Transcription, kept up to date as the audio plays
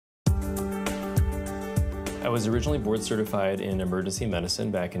I was originally board certified in emergency medicine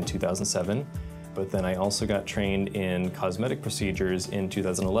back in 2007, but then I also got trained in cosmetic procedures in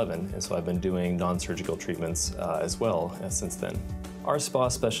 2011, and so I've been doing non-surgical treatments as well since then. Our spa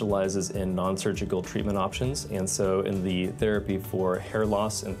specializes in non-surgical treatment options, and so in the therapy for hair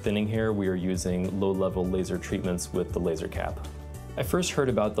loss and thinning hair, we are using low-level laser treatments with the LaserCap. I first heard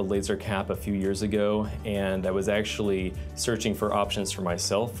about the LaserCap a few years ago, and I was actually searching for options for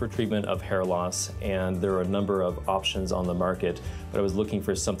myself for treatment of hair loss, and there are a number of options on the market, but I was looking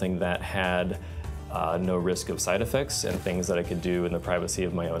for something that had no risk of side effects and things that I could do in the privacy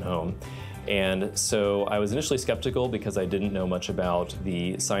of my own home. And so I was initially skeptical because I didn't know much about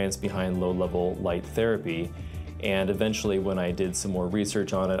the science behind low-level light therapy. And eventually, when I did some more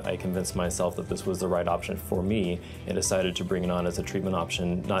research on it, I convinced myself that this was the right option for me and decided to bring it on as a treatment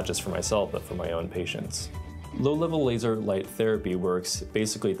option, not just for myself, but for my own patients. Low-level laser light therapy works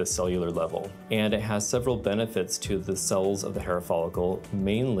basically at the cellular level, and it has several benefits to the cells of the hair follicle.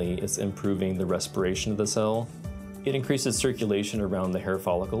 Mainly, it's improving the respiration of the cell. It increases circulation around the hair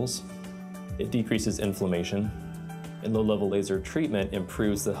follicles. It decreases inflammation. And low-level laser treatment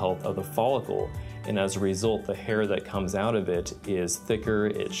improves the health of the follicle, and as a result, the hair that comes out of it is thicker,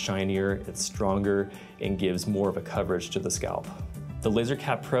 it's shinier, it's stronger, and gives more of a coverage to the scalp. The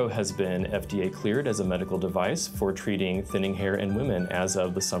LaserCap Pro has been FDA cleared as a medical device for treating thinning hair in women as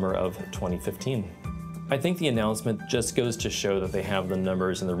of the summer of 2015. I think the announcement just goes to show that they have the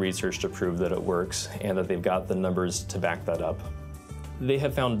numbers and the research to prove that it works, and that they've got the numbers to back that up. They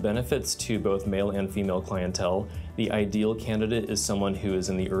have found benefits to both male and female clientele. The ideal candidate is someone who is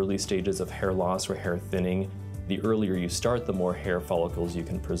in the early stages of hair loss or hair thinning. The earlier you start, the more hair follicles you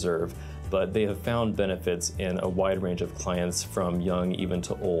can preserve. But they have found benefits in a wide range of clients from young even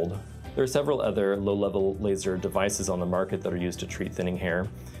to old. There are several other low-level laser devices on the market that are used to treat thinning hair.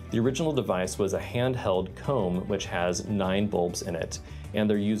 The original device was a handheld comb which has 9 bulbs in it, and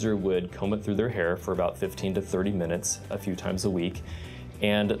their user would comb it through their hair for about 15 to 30 minutes a few times a week.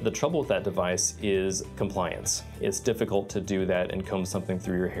 And the trouble with that device is compliance. It's difficult to do that and comb something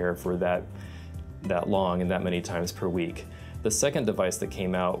through your hair for that long and that many times per week. The second device that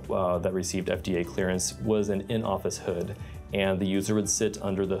came out that received FDA clearance was an in-office hood, and the user would sit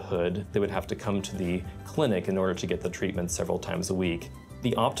under the hood. They would have to come to the clinic in order to get the treatment several times a week.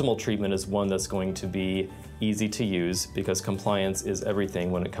 The optimal treatment is one that's going to be easy to use because compliance is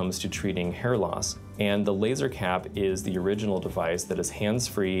everything when it comes to treating hair loss. And the LaserCap is the original device that is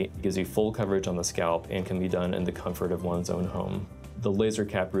hands-free, gives you full coverage on the scalp, and can be done in the comfort of one's own home. The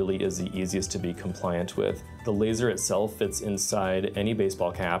LaserCap really is the easiest to be compliant with. The laser itself fits inside any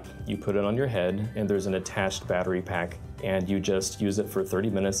baseball cap. You put it on your head, and there's an attached battery pack, and you just use it for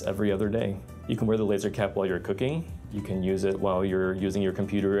 30 minutes every other day. You can wear the LaserCap while you're cooking. You can use it while you're using your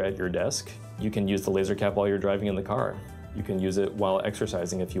computer at your desk. You can use the LaserCap while you're driving in the car. You can use it while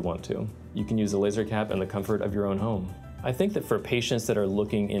exercising if you want to. You can use the LaserCap in the comfort of your own home. I think that for patients that are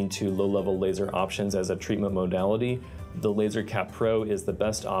looking into low-level laser options as a treatment modality, the LaserCap Pro is the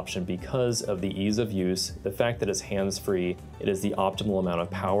best option because of the ease of use, the fact that it's hands-free, it is the optimal amount of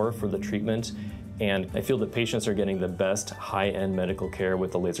power for the treatment, and I feel that patients are getting the best high-end medical care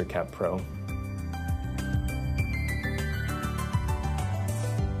with the LaserCap Pro.